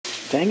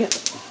Dang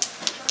it.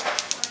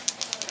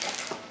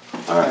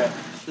 Alright,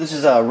 this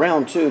is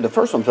round 2. The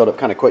first one filled up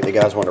kind of quick. The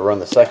guys want to run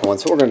the second one,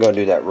 so we're going to go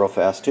do that real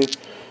fast too.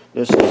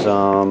 This is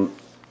 1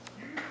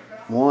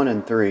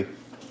 and 3,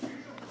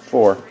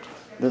 4.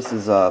 This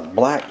is a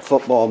black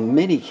football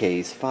mini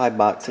case,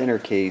 5-box inner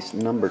case,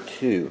 number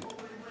 2. I'm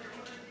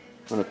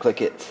going to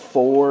click it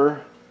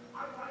 4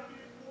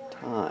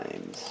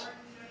 times.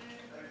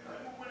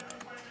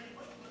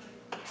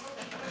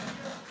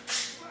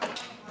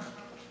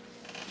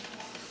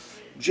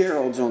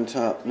 Gerald's on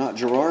top. Not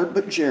Gerard,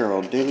 but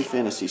Gerald. Daily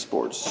Fantasy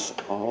Sports.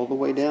 All the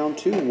way down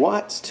to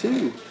Watts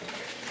 2.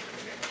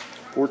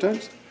 4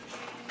 times.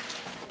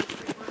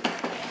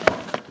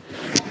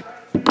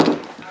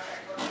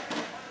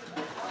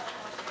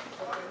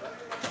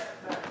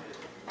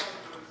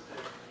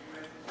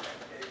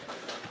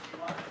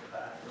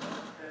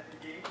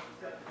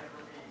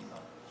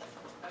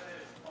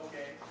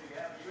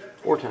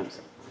 Four times.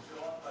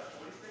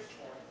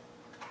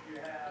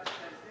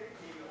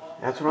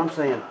 That's what I'm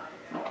saying.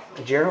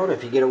 Gerald, if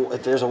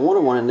there's a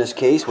 1-on-1 in this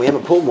case, we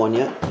haven't pulled one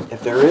yet.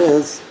 If there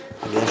is,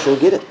 I guess you'll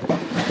get it.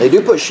 They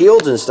do put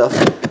shields and stuff.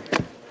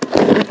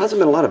 Hasn't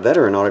been a lot of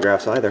veteran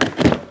autographs either. I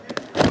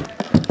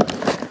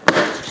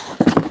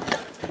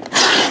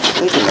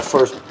think in the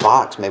first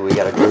box maybe we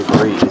got a Drew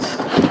Brees,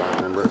 if I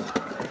remember.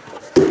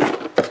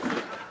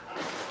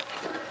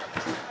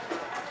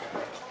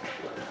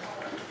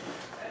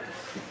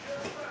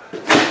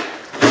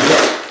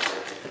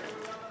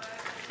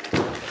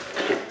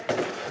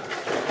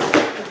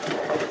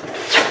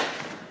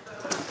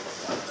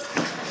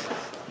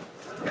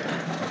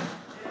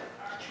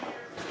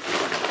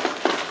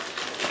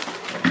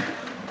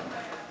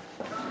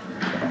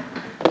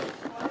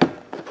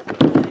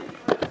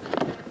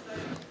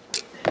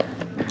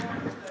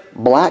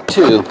 Black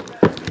 2.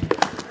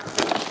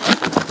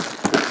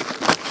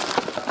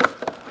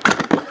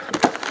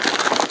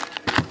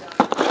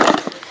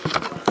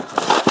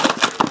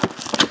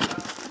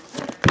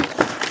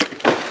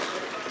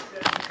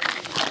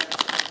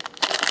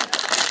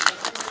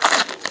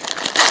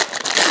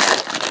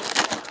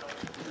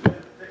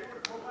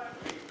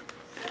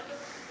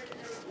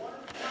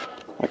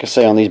 Like I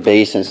say, on these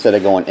base, instead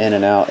of going in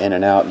and out,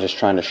 just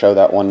trying to show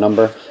that one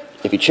number,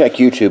 if you check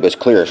YouTube, it's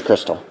clear as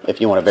crystal.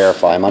 If you want to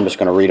verify them, I'm just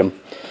going to read them.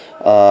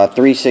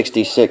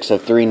 366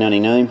 of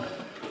 399.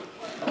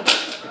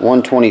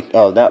 120.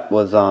 Oh, that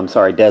was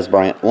sorry, Des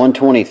Bryant.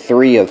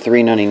 123 of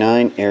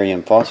 399.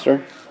 Arian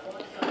Foster.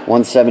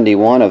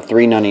 171 of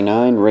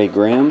 399. Ray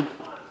Graham.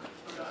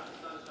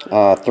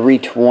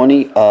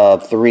 320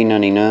 of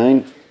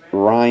 399.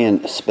 Ryan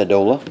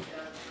Spadola.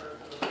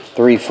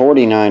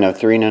 349 of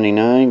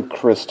 399.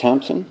 Chris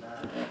Thompson.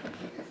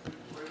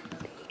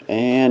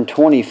 And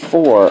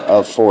 24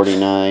 of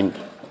 49,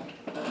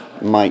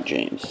 Mike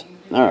James.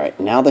 Alright,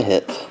 now the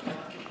hits.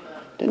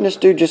 Didn't this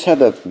dude just have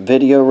the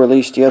video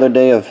released the other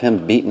day of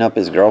him beating up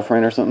his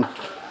girlfriend or something?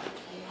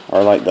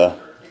 Or like her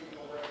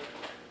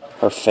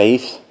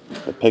face,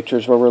 the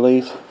pictures were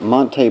released?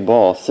 Monte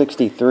Ball,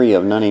 63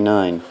 of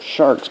 99.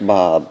 Sharks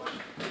Bob.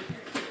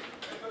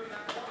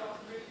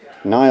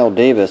 Niall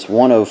Davis,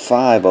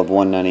 105 of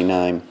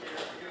 199.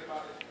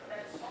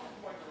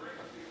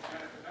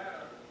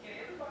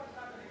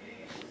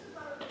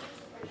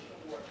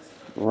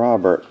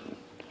 Robert,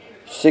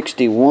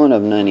 61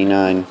 of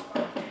 99.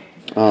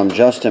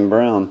 Justin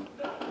Brown.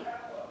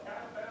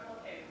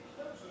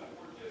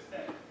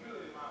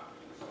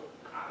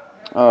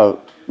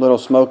 Oh, Little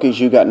Smokies,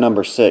 you got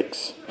number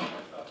 6.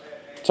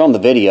 It's on the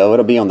video.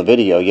 It'll be on the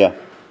video, yeah.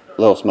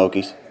 Little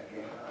Smokies.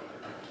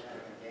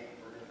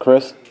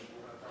 Chris,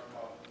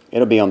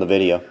 it'll be on the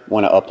video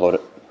when I upload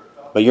it.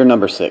 But you're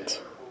number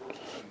 6.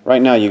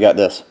 Right now you got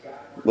this.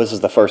 This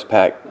is the first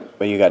pack,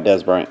 but you got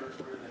Des Bryant.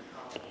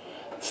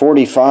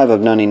 45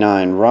 of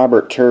 99,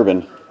 Robert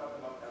Turbin.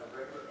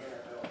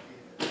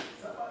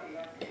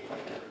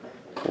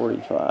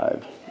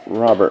 45,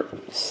 Robert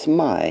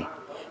Smy.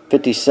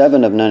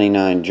 57 of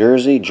 99,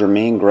 Jersey,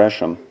 Jermaine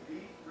Gresham.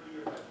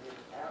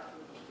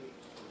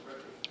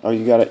 Oh,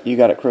 you got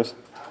it, Chris.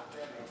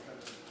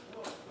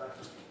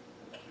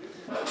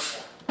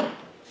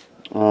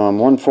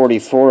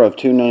 144 of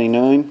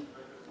 299,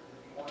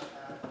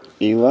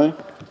 Eli.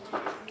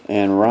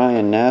 And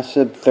Ryan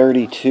Nassib,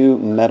 32,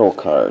 metal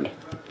card.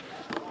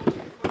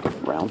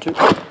 Round 2.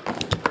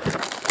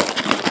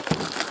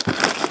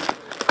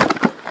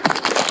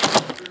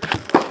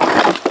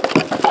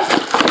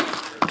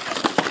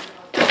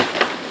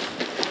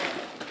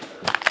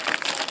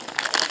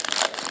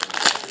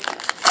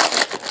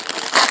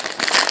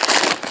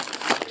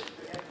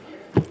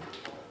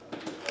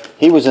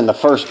 He was in the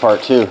first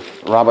part too.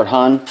 Robert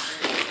Hahn.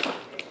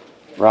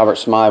 Robert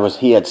Smy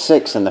he had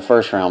 6 in the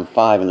first round,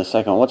 5 in the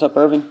second one. What's up,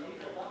 Irving?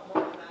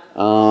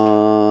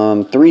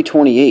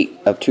 328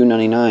 of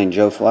 299,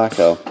 Joe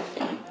Flacco.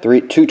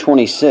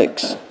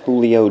 226,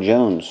 Julio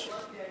Jones.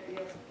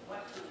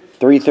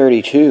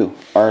 332,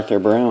 Arthur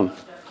Brown.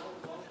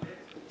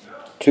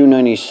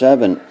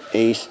 297,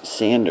 Ace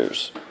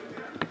Sanders.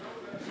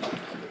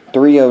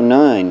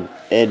 309,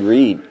 Ed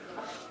Reed.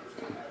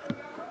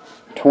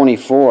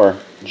 24,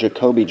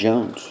 Jacoby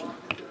Jones.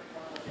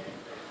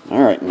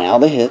 All right, now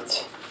the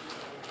hits.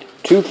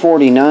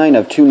 249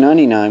 of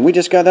 299. We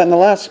just got that in the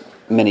last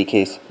mini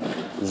case.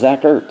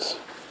 Zach Ertz.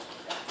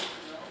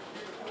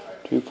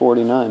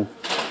 249.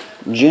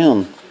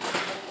 Jim.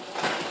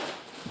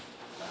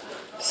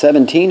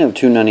 17 of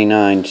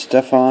 299.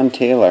 Stephon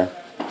Taylor.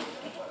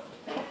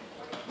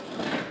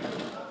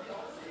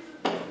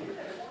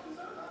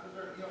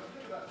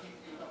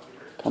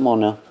 Come on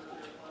now.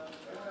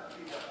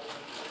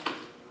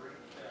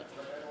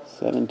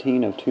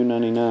 17 of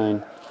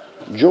 299.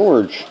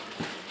 George.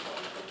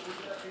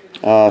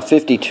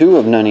 52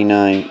 of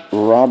 99.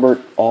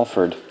 Robert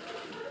Alford.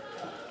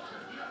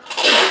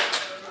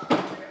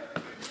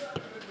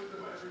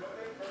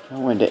 I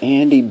went to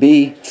Andy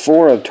B.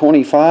 4 of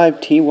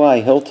 25.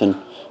 T.Y.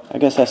 Hilton. I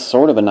guess that's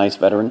sort of a nice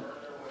veteran.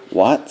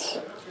 Watts.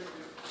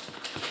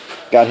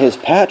 Got his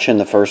patch in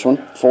the first one.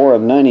 4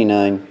 of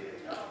 99.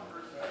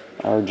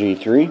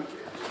 RG3.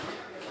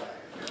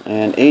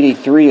 And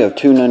 83 of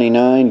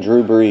 299.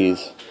 Drew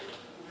Brees.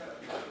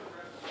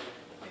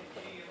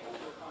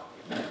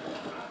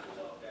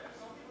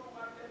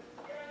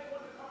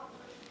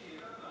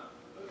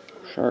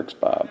 Sharks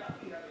Bob.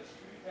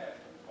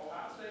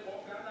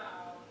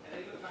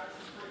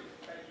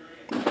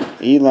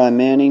 Eli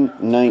Manning,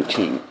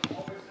 19.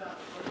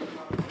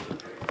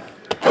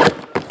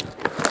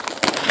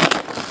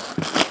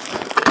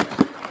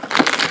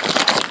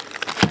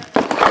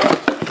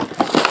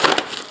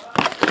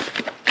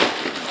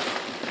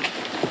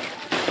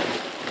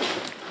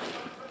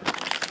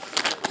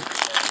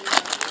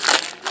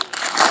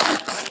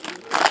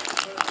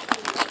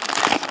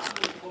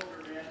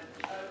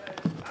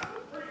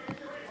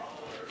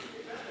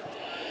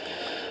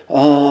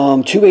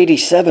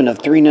 $287 of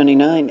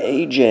 $399.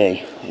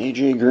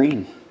 AJ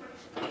Green.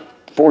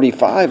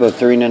 45 of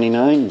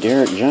 $399.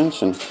 Derek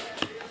Johnson.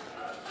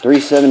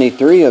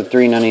 373 of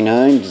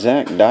 $399.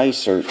 Zach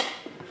Dysert.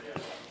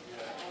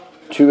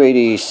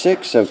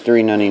 286 of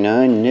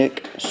 $399.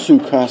 Nick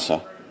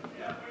Sukasa.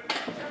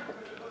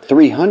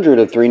 300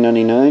 of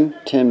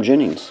 $399. Tim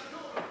Jennings.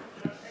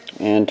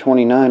 And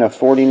 29 of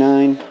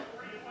 49.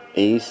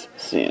 Ace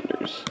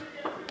Sanders.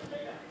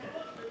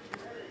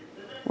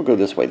 We'll go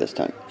this way this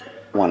time.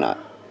 Why not?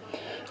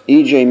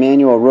 EJ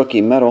Manuel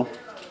Rookie Medal.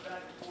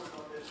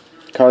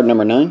 Card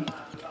number 9.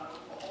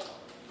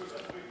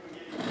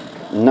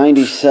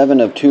 97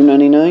 of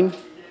 299.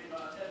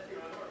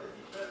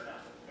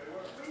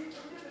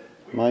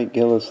 Mike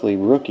Gillislee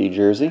Rookie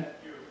Jersey.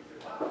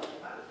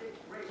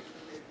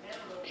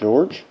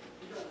 George.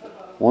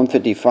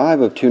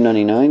 155 of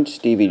 299.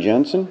 Stevie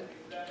Johnson.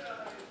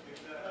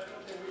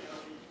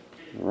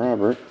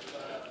 Robert.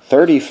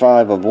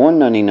 35 of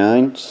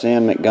 199.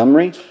 Sam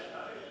Montgomery.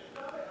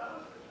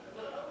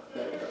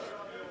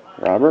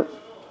 Robert.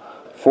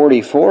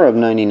 44 of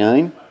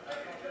 99.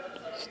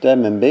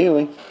 Stedman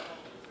Bailey.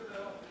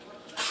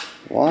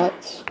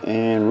 Watts.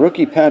 And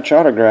rookie patch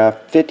autograph,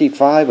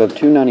 55 of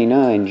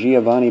 299.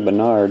 Giovanni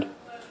Bernard.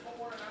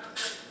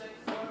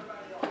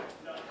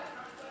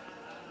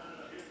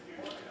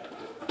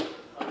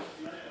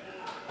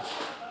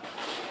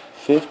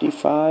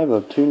 $55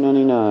 of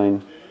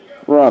 $2.99.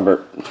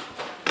 Robert.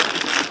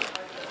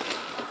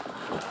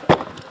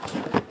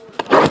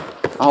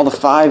 All the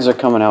 5s are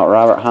coming out,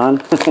 Robert Hahn.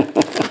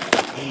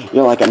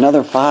 You're like,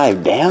 another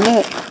 5. Damn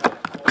it.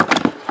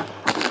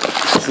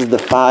 This is the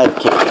 5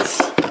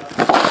 case.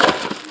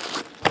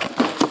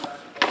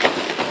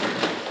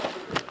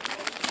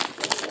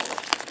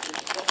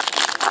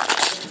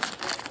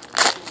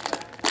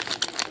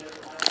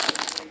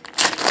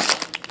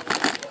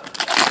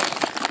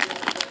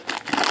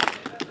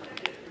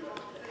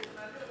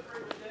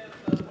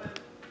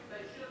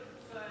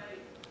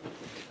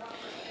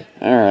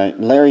 All right,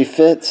 Larry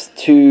Fitz,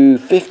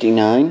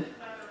 259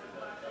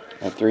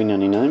 at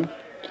 $3.99.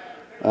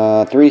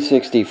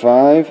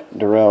 365,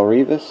 Darrelle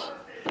Revis.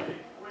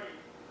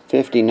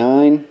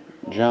 59,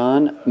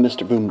 John,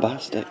 Mr.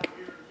 Boombastic.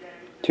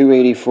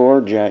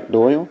 284, Jack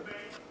Doyle.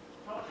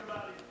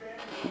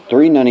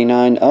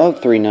 399 of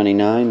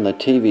 $3.99,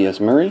 Latavius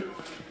Murray.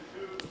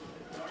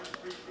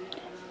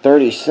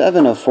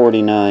 37 of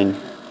 49,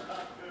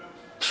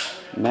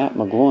 Matt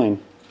McGloin.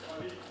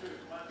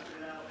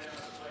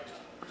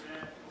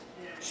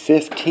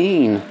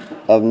 15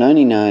 of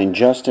 99,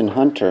 Justin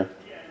Hunter.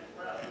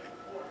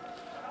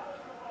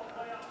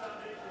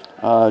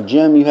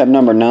 Jim, you have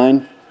number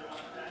 9.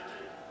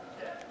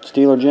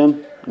 Steeler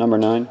Jim, number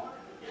 9.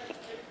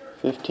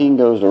 15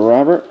 goes to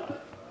Robert.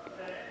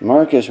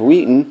 Marcus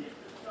Wheaton.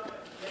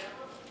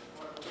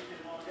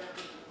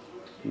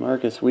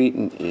 Marcus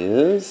Wheaton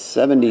is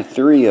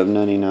 73 of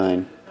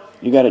 99.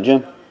 You got it,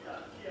 Jim?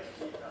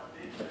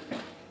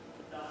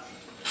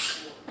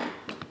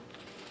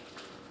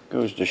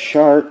 Goes to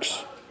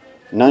Sharks.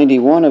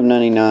 91 of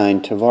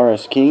 99,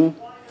 Tavares King.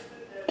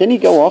 Didn't he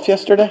go off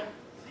yesterday?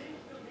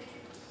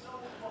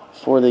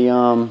 For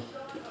the,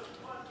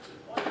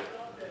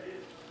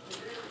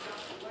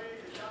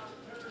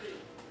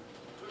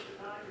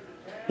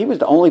 he was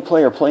the only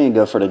player playing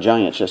good for the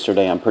Giants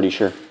yesterday, I'm pretty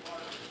sure.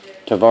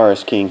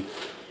 Tavares King.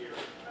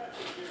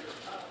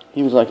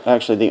 He was like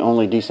actually the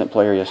only decent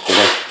player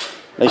yesterday.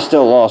 They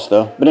still lost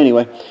though. But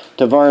anyway,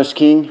 Tavares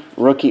King,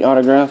 rookie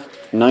autograph,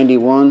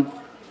 91.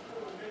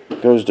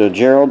 Goes to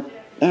Gerald.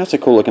 That's a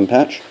cool looking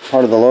patch.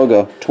 Part of the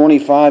logo.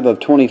 25 of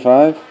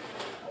 25.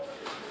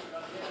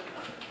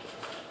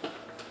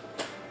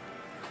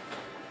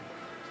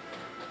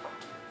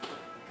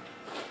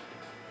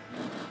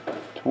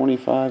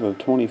 of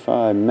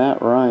 25.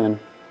 Matt Ryan.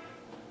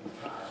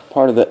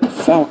 Part of the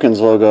Falcons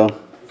logo.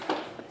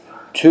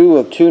 2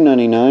 of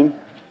 299.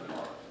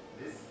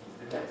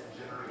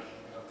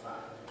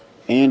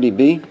 Andy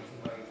B.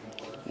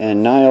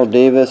 And Niall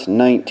Davis,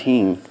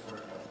 19.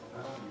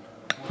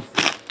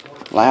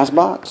 Last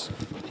box.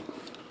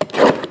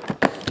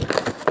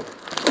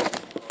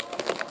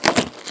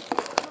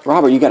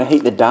 Robert, you gotta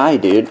hate the die,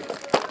 dude.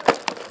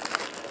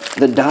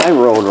 The die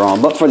rolled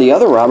wrong, but for the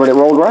other Robert, it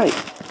rolled right.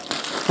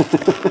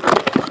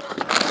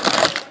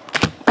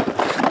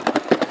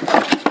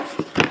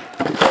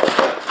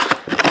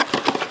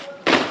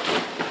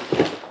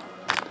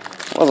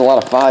 There was a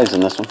lot of 5s in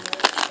this one.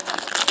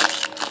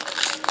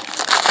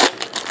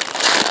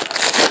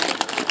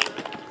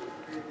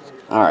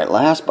 All right,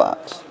 last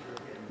box.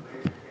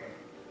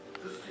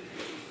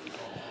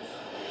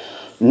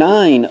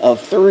 9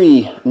 of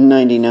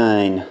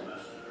 399.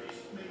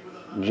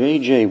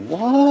 JJ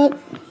Watt.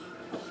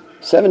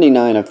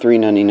 79 of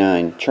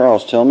 399.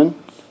 Charles Tillman.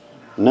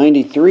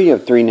 93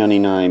 of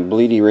 399.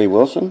 Bleedy Ray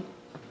Wilson.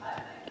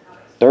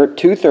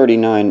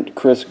 239.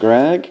 Chris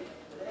Gregg.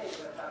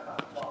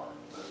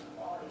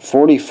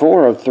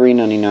 44 of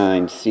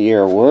 399.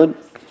 Sierra Wood.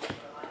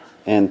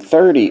 And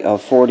 30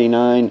 of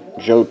 49.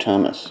 Joe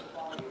Thomas.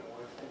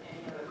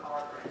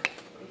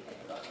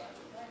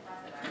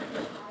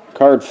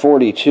 Card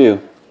 42,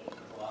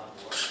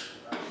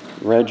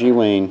 Reggie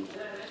Wayne,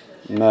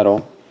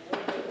 metal.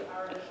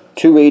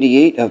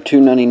 288 of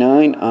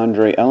 299,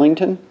 Andre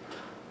Ellington.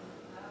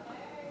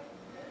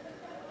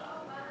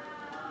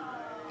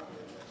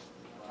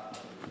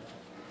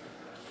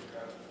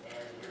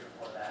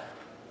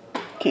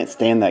 Can't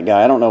stand that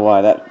guy. I don't know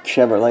why. That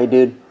Chevrolet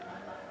dude.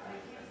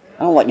 I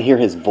don't like to hear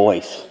his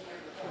voice.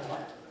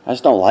 I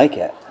just don't like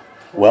it.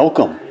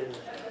 Welcome.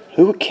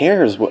 Who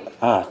cares what?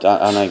 I'm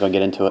not even going to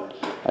get into it.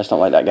 I just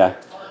don't like that guy.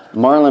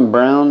 Marlon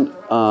Brown,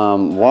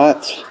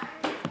 Watts,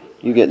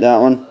 you get that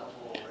one.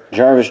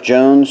 Jarvis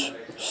Jones,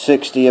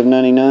 60 of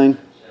 99.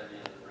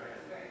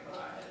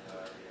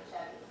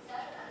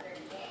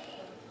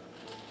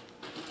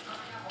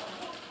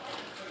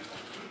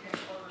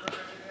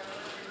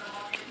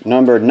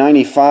 Numbered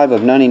 95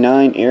 of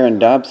 99, Aaron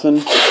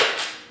Dobson.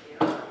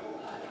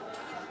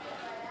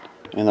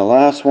 And the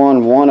last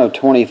one, 1 of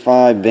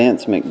 25,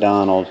 Vance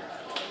McDonald.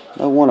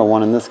 No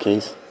 101 in this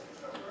case.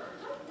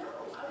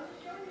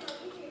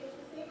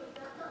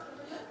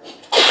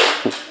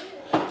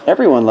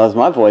 Everyone loves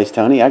my voice,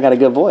 Tony. I got a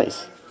good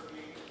voice.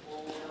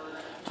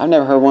 I've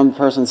never heard one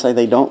person say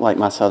they don't like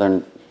my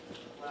southern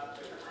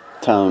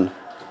tone.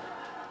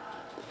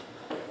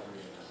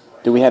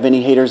 Do we have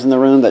any haters in the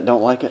room that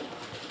don't like it?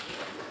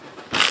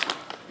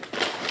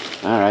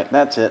 Alright,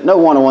 that's it. No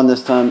 101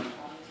 this time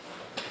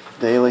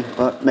daily,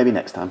 but maybe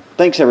next time.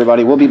 Thanks,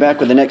 everybody. We'll be back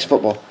with the next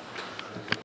football.